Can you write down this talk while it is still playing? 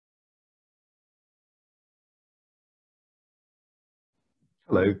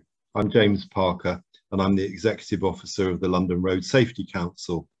Hello, I'm James Parker and I'm the Executive Officer of the London Road Safety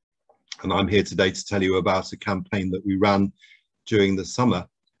Council. And I'm here today to tell you about a campaign that we ran during the summer,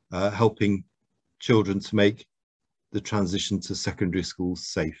 helping children to make the transition to secondary school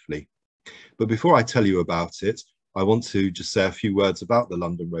safely. But before I tell you about it, I want to just say a few words about the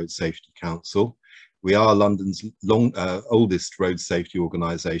London Road Safety Council. We are London's oldest road safety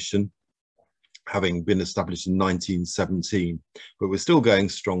organisation, having been established in 1917, but we're still going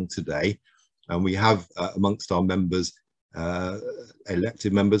strong today. And we have amongst our members,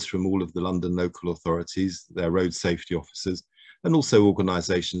 elected members from all of the London local authorities, their road safety officers, and also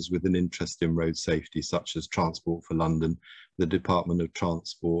organisations with an interest in road safety, such as Transport for London, the Department of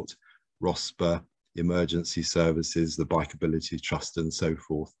Transport, ROSPA, Emergency Services, the Bikeability Trust, and so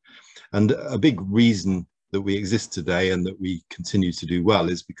forth. And a big reason that we exist today and that we continue to do well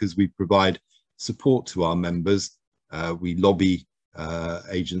is because we provide support to our members. We lobby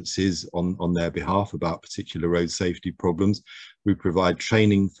agencies on their behalf about particular road safety problems. We provide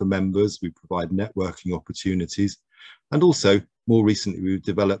training for members, we provide networking opportunities, and also more recently we've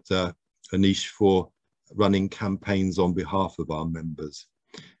developed a niche for running campaigns on behalf of our members.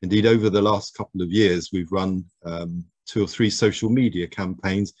 Indeed, over the last couple of years we've run 2 or 3 social media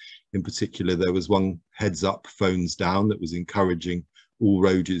campaigns. In particular, there was one heads up, phones down, that was encouraging all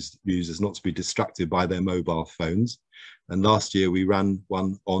road users not to be distracted by their mobile phones. And last year we ran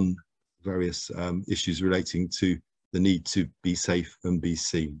one on various issues relating to the need to be safe and be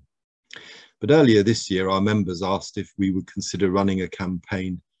seen. But earlier this year, our members asked if we would consider running a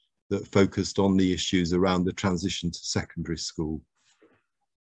campaign that focused on the issues around the transition to secondary school.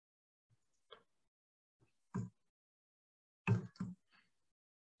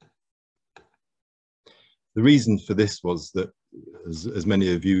 The reason for this was that, as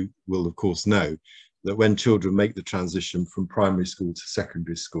many of you will of course know, that when children make the transition from primary school to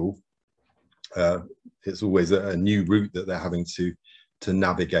secondary school, it's always a new route that they're having to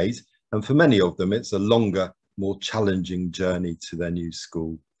navigate. And for many of them, it's a longer, more challenging journey to their new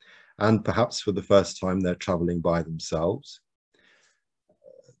school. And perhaps for the first time, they're travelling by themselves.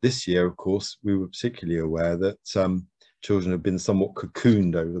 This year, of course, we were particularly aware that children have been somewhat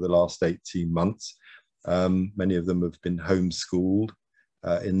cocooned over the last 18 months. Many of them have been homeschooled.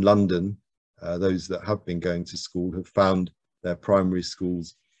 In London, those that have been going to school have found their primary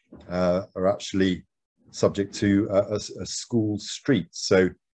schools are actually subject to a school street. So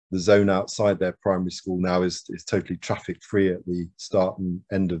the zone outside their primary school now is totally traffic free at the start and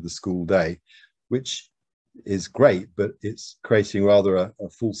end of the school day, which is great, but it's creating rather a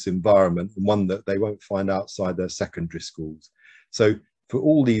false environment, and one that they won't find outside their secondary schools. So for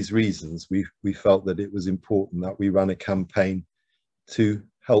all these reasons, we felt that it was important that we run a campaign to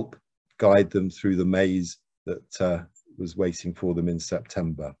help guide them through the maze that was waiting for them in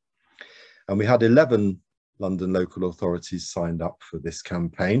September. And we had 11 London local authorities signed up for this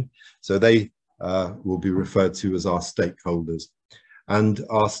campaign. So they will be referred to as our stakeholders. And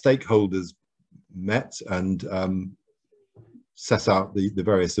our stakeholders met and set out the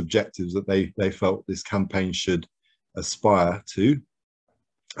various objectives that they felt this campaign should aspire to.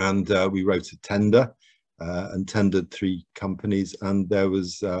 And we wrote a tender and tendered 3 companies, and there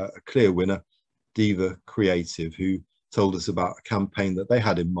was a clear winner, Diva Creative, who told us about a campaign that they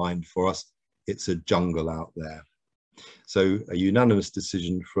had in mind for us. It's a jungle out there. So a unanimous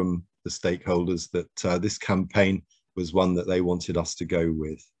decision from the stakeholders that this campaign was one that they wanted us to go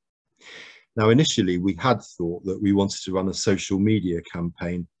with. Now, initially, we had thought that we wanted to run a social media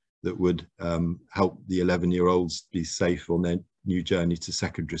campaign that would help the 11-year-olds be safe on their new journey to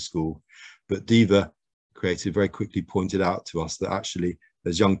secondary school. But Diva Creative very quickly pointed out to us that actually,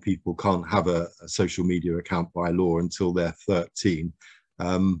 as young people can't have a social media account by law until they're 13,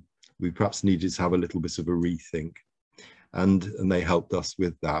 we perhaps needed to have a little bit of a rethink. And they helped us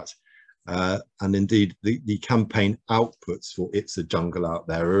with that. And indeed, the campaign outputs for It's a Jungle Out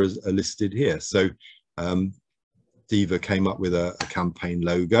There are listed here. So Diva came up with a campaign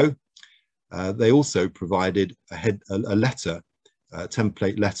logo. They also provided a letter, a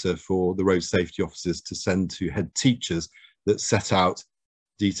template letter for the road safety officers to send to head teachers that set out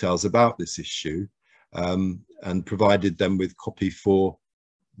details about this issue, and provided them with copy for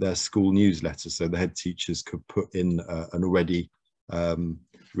their school newsletter, so the head teachers could put in an already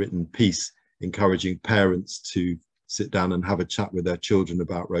written piece encouraging parents to sit down and have a chat with their children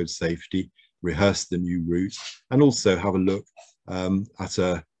about road safety, rehearse the new route, and also have a look at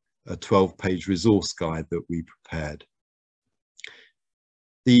a 12-page resource guide that we prepared.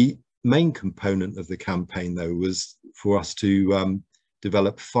 The main component of the campaign, though, was for us to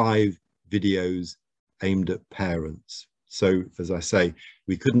develop 5 videos aimed at parents. So, as I say,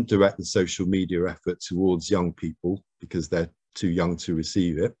 we couldn't direct the social media effort towards young people because they're too young to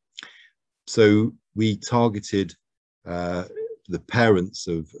receive it. So we targeted the parents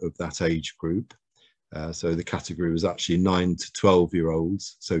of that age group. So the category was actually 9 to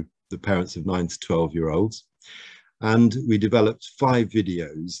 12-year-olds. So the parents of 9 to 12-year-olds. And we developed 5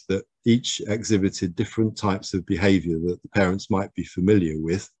 videos that each exhibited different types of behavior that the parents might be familiar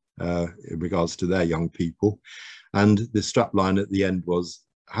with in regards to their young people. And the strapline at the end was,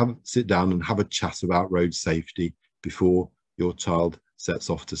 sit down and have a chat about road safety before your child sets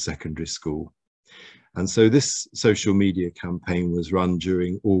off to secondary school. And so this social media campaign was run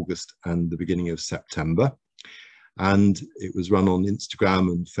during August and the beginning of September. And it was run on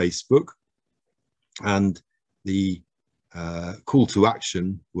Instagram and Facebook. And the call to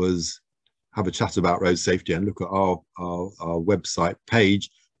action was have a chat about road safety and look at our website page,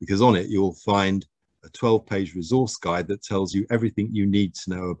 because on it you'll find a 12-page resource guide that tells you everything you need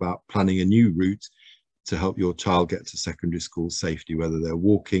to know about planning a new route to help your child get to secondary school safely, whether they're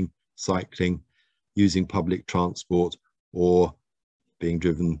walking, cycling, using public transport, or being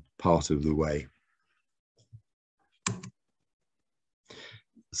driven part of the way.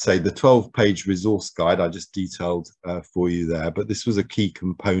 Say the 12-page resource guide I just detailed for you there, but this was a key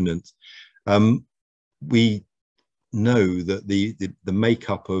component. We know that the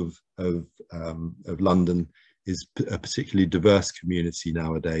makeup of London is a particularly diverse community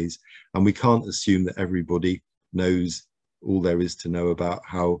nowadays, and we can't assume that everybody knows all there is to know about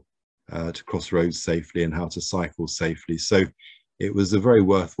how to cross roads safely and how to cycle safely. So it was a very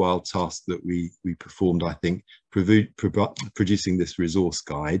worthwhile task that we performed, I think, producing this resource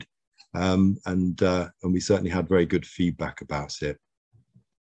guide, and we certainly had very good feedback about it.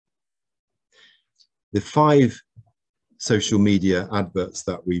 The 5 social media adverts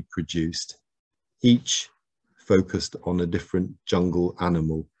that we produced, each focused on a different jungle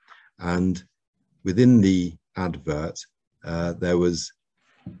animal, and within the advert there was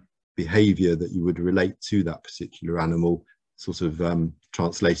behavior that you would relate to that particular animal, sort of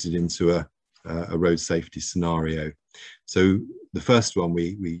translated into a road safety scenario. So the first one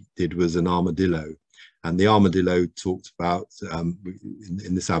we did was an armadillo, and the armadillo talked about,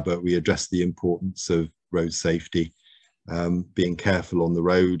 in this advert we addressed the importance of road safety, being careful on the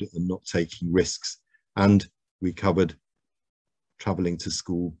road and not taking risks, and we covered travelling to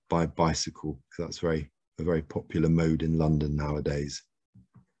school by bicycle, because that's a very popular mode in London nowadays.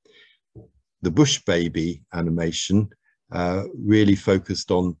 The Bush Baby animation really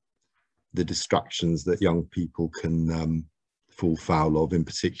focused on the distractions that young people can fall foul of, in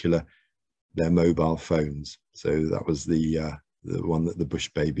particular their mobile phones. So that was the one that the Bush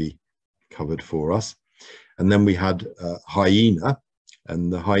Baby covered for us. And then we had Hyena,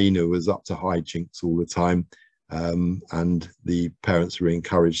 and the hyena was up to hijinks all the time, and the parents were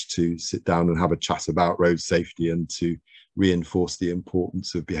encouraged to sit down and have a chat about road safety and to reinforce the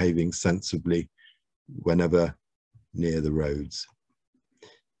importance of behaving sensibly whenever near the roads.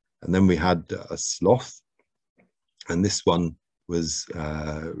 And then we had a sloth, and this one was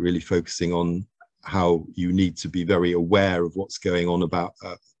really focusing on how you need to be very aware of what's going on about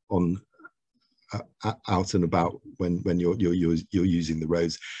out and about when you're using the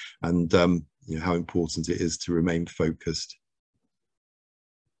roads, and you know, how important it is to remain focused.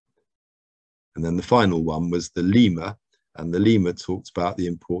 And then the final one was the lemur, and the lemur talked about the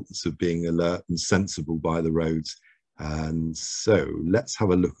importance of being alert and sensible by the roads. And so let's have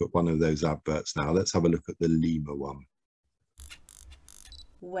a look at one of those adverts now. Let's have a look at the lemur one.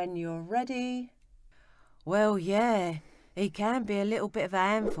 When you're ready. Well, yeah, he can be a little bit of a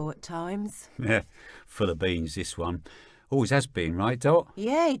handful at times. Yeah, full of beans, this one. Always has been, right, Dot?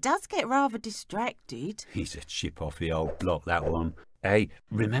 Yeah, he does get rather distracted. He's a chip off the old block, that one. Hey,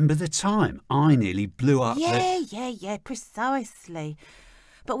 remember the time I nearly blew up Yeah, precisely.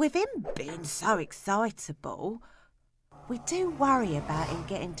 But with him being so excitable, we do worry about him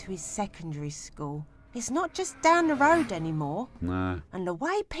getting to his secondary school. It's not just down the road anymore. No. And the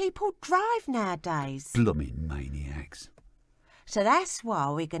way people drive nowadays. Blooming maniacs. So that's why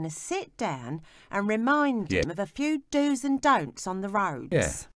we're going to sit down and remind him of a few do's and don'ts on the roads.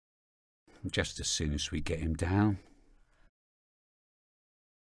 Yeah. Just as soon as we get him down.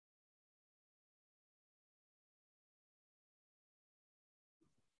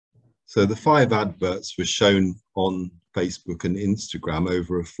 So the 5 adverts were shown on Facebook and Instagram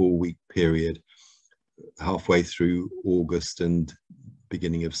over a 4-week period, halfway through August and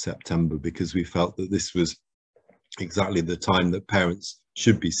beginning of September, because we felt that this was exactly the time that parents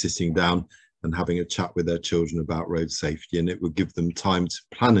should be sitting down and having a chat with their children about road safety, and it would give them time to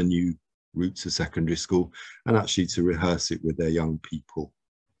plan a new route to secondary school and actually to rehearse it with their young people.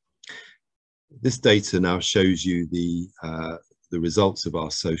 This data now shows you the results of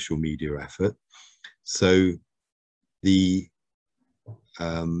our social media effort. So the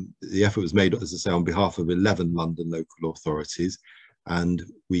effort was made, as I say, on behalf of 11 London local authorities, and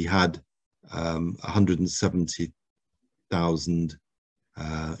we had 170,000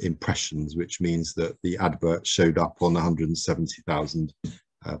 impressions, which means that the advert showed up on 170,000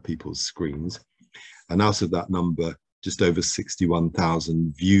 people's screens. And out of that number, just over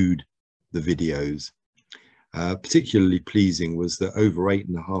 61,000 viewed the videos. Particularly pleasing was that over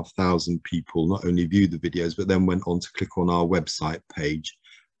 8,500 people not only viewed the videos, but then went on to click on our website page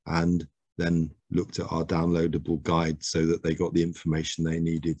and then looked at our downloadable guide so that they got the information they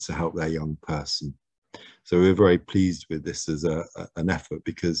needed to help their young person. So we're very pleased with this as an effort,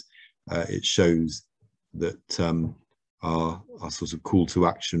 because it shows that our sort of call to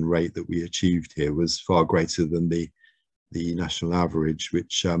action rate that we achieved here was far greater than the national average,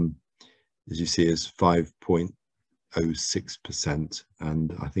 which as you see is 5.06%,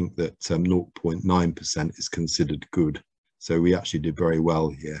 and I think that 0.9% is considered good. So we actually did very well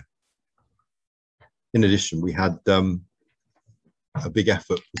here. In addition, we had a big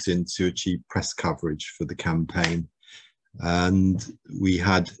effort put in to achieve press coverage for the campaign, and we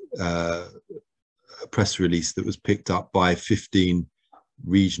had a press release that was picked up by 15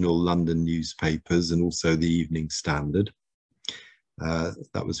 regional London newspapers and also the Evening Standard.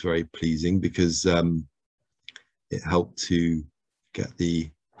 That was very pleasing, because it helped to get the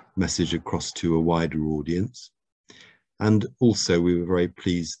message across to a wider audience. And also we were very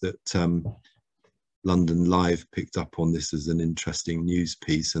pleased that London Live picked up on this as an interesting news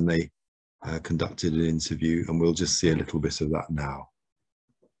piece, and they conducted an interview, and we'll just see a little bit of that now.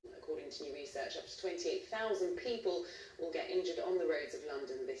 According to new research, up to 28,000 people will get injured on the roads of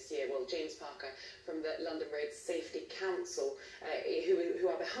London this year. Well, James Parker from the London Road Safety Council, who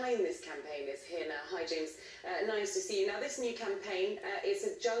are behind this campaign, is here now. Hi, James. Nice to see you. Now, this new campaign, it's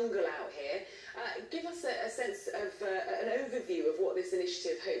a jungle out here. Give us a sense of an overview of what this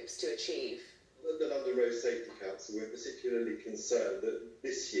initiative hopes to achieve. The London Road Safety Council, we're particularly concerned that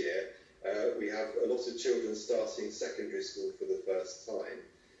this year we have a lot of children starting secondary school for the first time.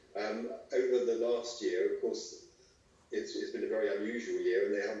 Over the last year, of course, it's been a very unusual year,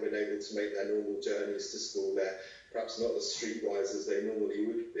 and they haven't been able to make their normal journeys to school. They're perhaps not as streetwise as they normally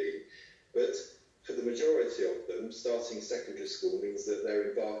would be. But for the majority of them, starting secondary school means that they're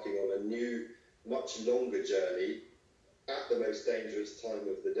embarking on a new, much longer journey at the most dangerous time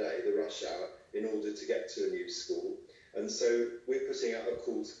of the day, the rush hour, in order to get to a new school. And so we're putting out a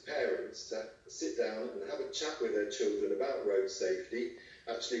call to parents to sit down and have a chat with their children about road safety,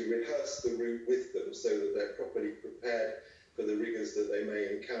 actually rehearse the route with them so that they're properly prepared for the rigours that they may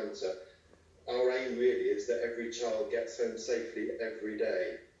encounter. Our aim really is that every child gets home safely every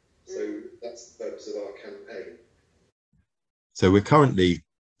day. So that's the purpose of our campaign. So we're currently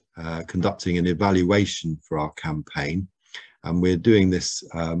conducting an evaluation for our campaign, and we're doing this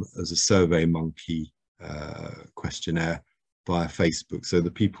as a SurveyMonkey questionnaire via Facebook. So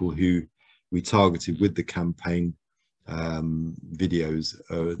the people who we targeted with the campaign videos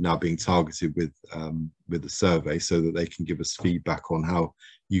are now being targeted with the survey, so that they can give us feedback on how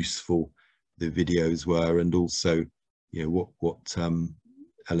useful the videos were, and also, you know, what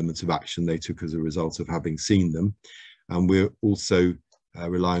elements of action they took as a result of having seen them. And we're also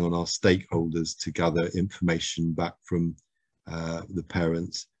relying on our stakeholders to gather information back from the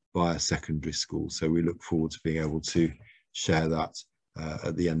parents via secondary school. So we look forward to being able to share that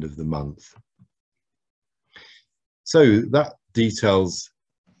at the end of the month. So that details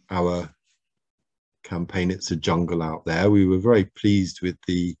our campaign, It's a Jungle Out There. We were very pleased with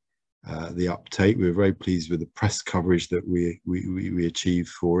the uptake. We were very pleased with the press coverage that we achieved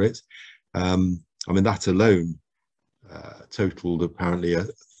for it. I mean, that alone totaled apparently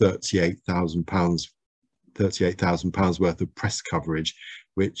 £38,000 worth of press coverage,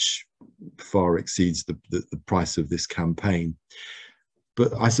 which far exceeds the price of this campaign.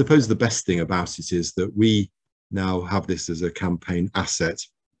 But I suppose the best thing about it is that we now have this as a campaign asset,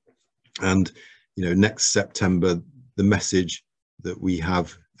 and you know, next September the message that we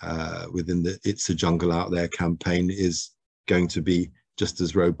have within the It's a Jungle Out There campaign is going to be just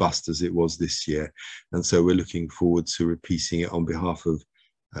as robust as it was this year, and so we're looking forward to repeating it on behalf of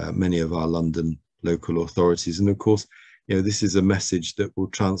many of our London local authorities. And of course, you know, this is a message that will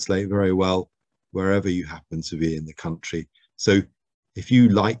translate very well wherever you happen to be in the country. So if you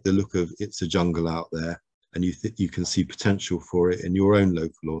like the look of It's a Jungle Out There, and you can see potential for it in your own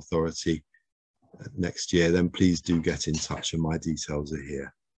local authority next year, then please do get in touch, and my details are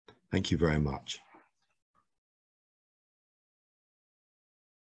here. Thank you very much.